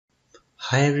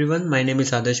Hi everyone, my name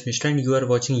is Adarsh Mishra and you are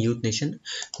watching Youth Nation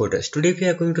Coders. Today we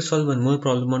are going to solve one more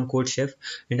problem on CodeChef,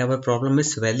 and our problem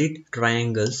is valid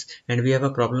triangles, and we have a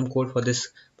problem code for this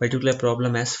particular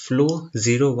problem as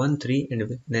flow013,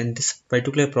 and then this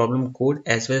particular problem code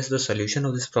as well as the solution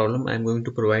of this problem I am going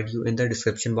to provide you in the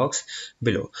description box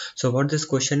below. So what this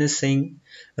question is saying,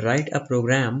 write a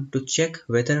program to check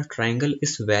whether a triangle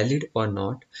is valid or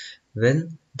not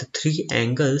when the three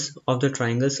angles of the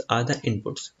triangles are the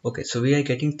inputs. Okay, so we are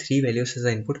getting three values as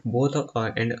the input, both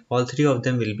are, and all three of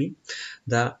them will be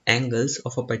the angles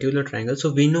of a particular triangle.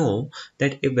 So we know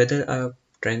that if whether a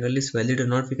triangle is valid or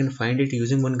not, we can find it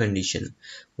using one condition.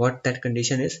 What that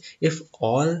condition is, if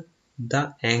all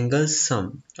the angles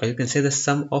sum, or you can say the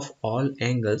sum of all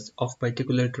angles of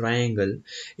particular triangle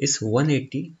is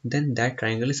 180, then that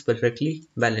triangle is perfectly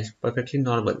balanced, perfectly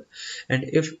normal. And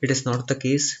if it is not the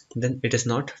case, then it is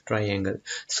not triangle.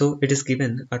 So it is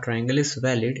given a triangle is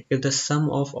valid if the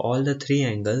sum of all the three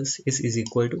angles is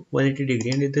equal to 180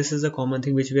 degree, and this is a common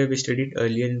thing which we have studied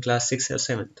earlier in class 6 or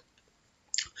 7th.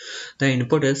 The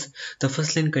input is, the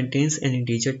first line contains an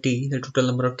integer t, the total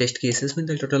number of test cases means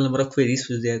the total number of queries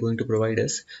which they are going to provide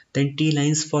us. Then t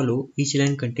lines follow, each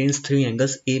line contains three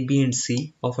angles a, b and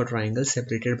c of a triangle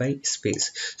separated by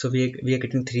space. So we are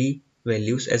getting three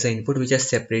values as an input which are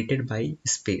separated by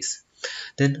space.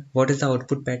 Then what is the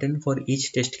output pattern for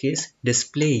each test case?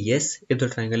 Display yes if the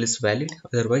triangle is valid,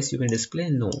 otherwise you can display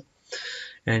no.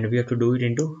 And we have to do it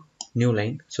into new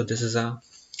line. So this is a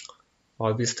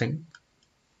obvious thing.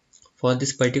 For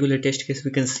this particular test case, we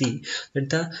can see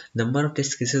that the number of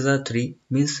test cases are 3,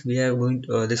 means we are going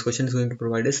to, this question is going to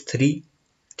provide us 3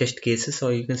 test cases,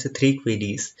 or you can say 3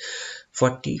 queries,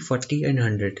 40, 40 and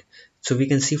 100. So we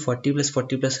can see 40 plus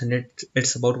 40 plus 100,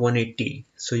 it's about 180.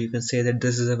 So you can say that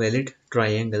this is a valid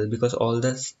triangle because all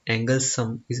the angles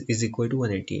sum is equal to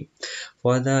 180.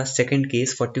 For the second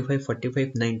case, 45,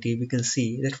 45, 90, we can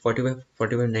see that 45,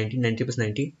 45, 90, 90 plus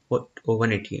 90,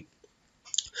 180.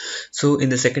 So in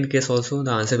the second case also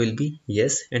the answer will be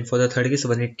yes, and for the third case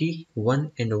 180,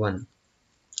 1 and 1.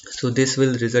 So this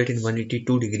will result in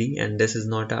 182 degree, and this is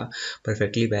not a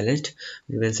perfectly balanced,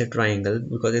 you can say, triangle,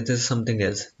 because it is something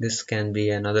else. This can be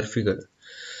another figure.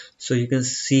 So you can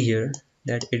see here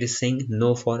that it is saying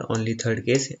no for only third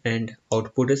case and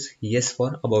output is yes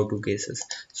for above two cases.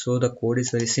 So the code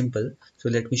is very simple. So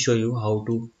let me show you how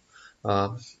to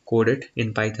code it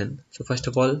in Python. So first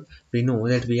of all, we know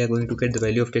that we are going to get the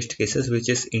value of test cases, which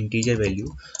is integer value.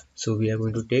 So we are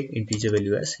going to take integer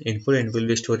value as input and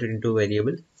will store it into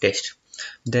variable test.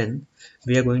 Then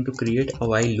we are going to create a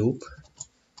while loop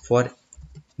for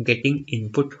getting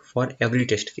input for every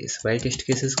test case. While test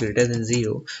case is greater than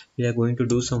 0, we are going to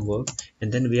do some work,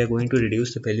 and then we are going to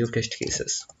reduce the value of test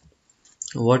cases.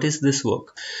 What is this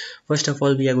work? First of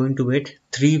all, we are going to get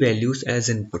three values as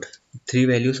input. Three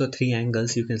values or three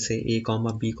angles, you can say a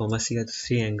comma b comma c are the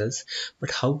three angles.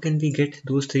 But how can we get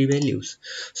those three values?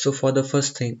 So for the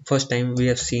first time we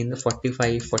have seen the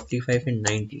 45, 45 and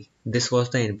 90. This was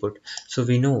the input. So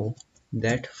we know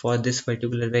that for this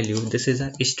particular value, this is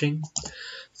a string.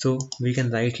 So we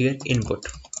can write here input,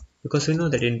 because we know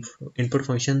that input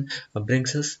function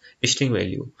brings us string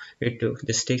value. It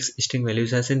just takes string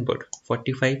values as input.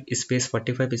 45 space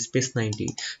 45 space 90.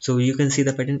 So you can see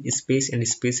the pattern space and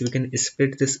space. We can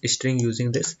split this string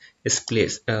using this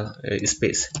space.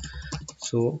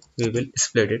 So we will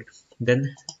split it.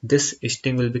 Then this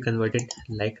string will be converted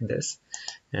like this,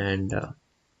 and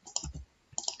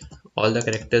all the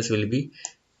characters will be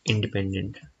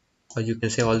independent, or you can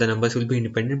say all the numbers will be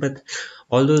independent. But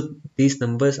although these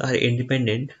numbers are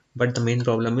independent, but the main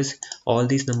problem is all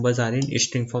these numbers are in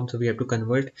string form, so we have to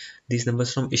convert these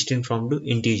numbers from string form to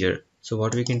integer. So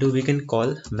what we can do, we can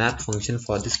call map function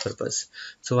for this purpose.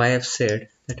 So I have said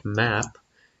that map,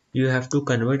 you have to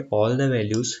convert all the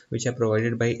values which are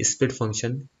provided by split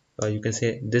function, or you can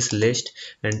say this list,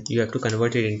 and you have to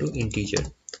convert it into integer.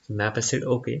 So map has said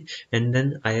okay, and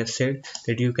then I have said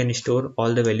that you can store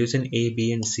all the values in a,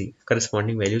 b and c,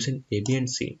 corresponding values in a, b and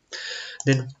c.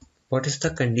 Then what is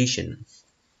the condition?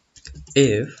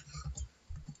 If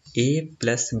a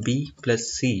plus b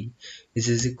plus c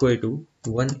is equal to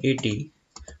 180,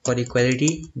 for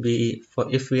equality,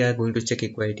 if we are going to check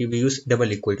equality, we use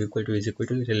double equal to is equal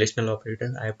to relational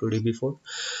operator I have told you before.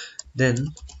 Then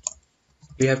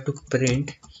we have to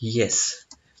print yes,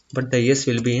 but the yes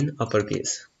will be in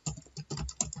uppercase,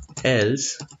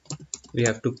 else we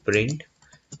have to print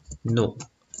no.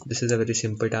 This is a very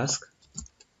simple task.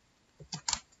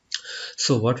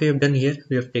 So what we have done here,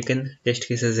 we have taken test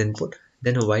case as input.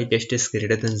 Then y test is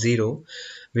greater than 0,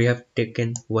 we have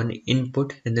taken one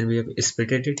input and then we have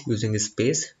split it using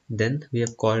space. Then we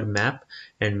have called map,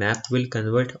 and map will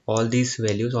convert all these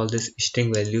values, all these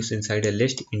string values inside a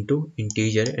list into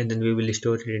integer, and then we will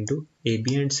store it into a,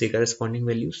 b and c corresponding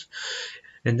values.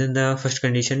 And then the first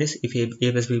condition is if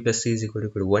a plus b plus c is equal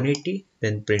to 180,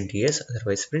 then print yes,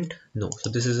 otherwise print no. So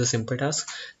this is a simple task.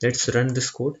 Let's run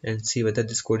this code and see whether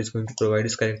this code is going to provide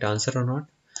us correct answer or not.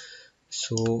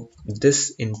 So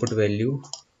this input value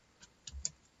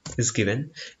is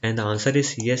given and the answer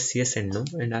is yes, yes and no,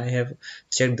 and I have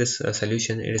checked this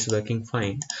solution, it is working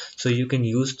fine. So you can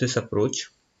use this approach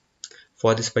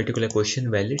for this particular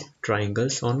question, valid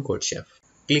triangles on CodeChef.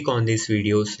 Click on these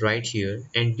videos right here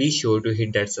and be sure to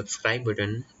hit that subscribe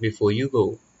button before you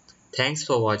go. Thanks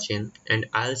for watching and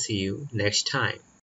I'll see you next time.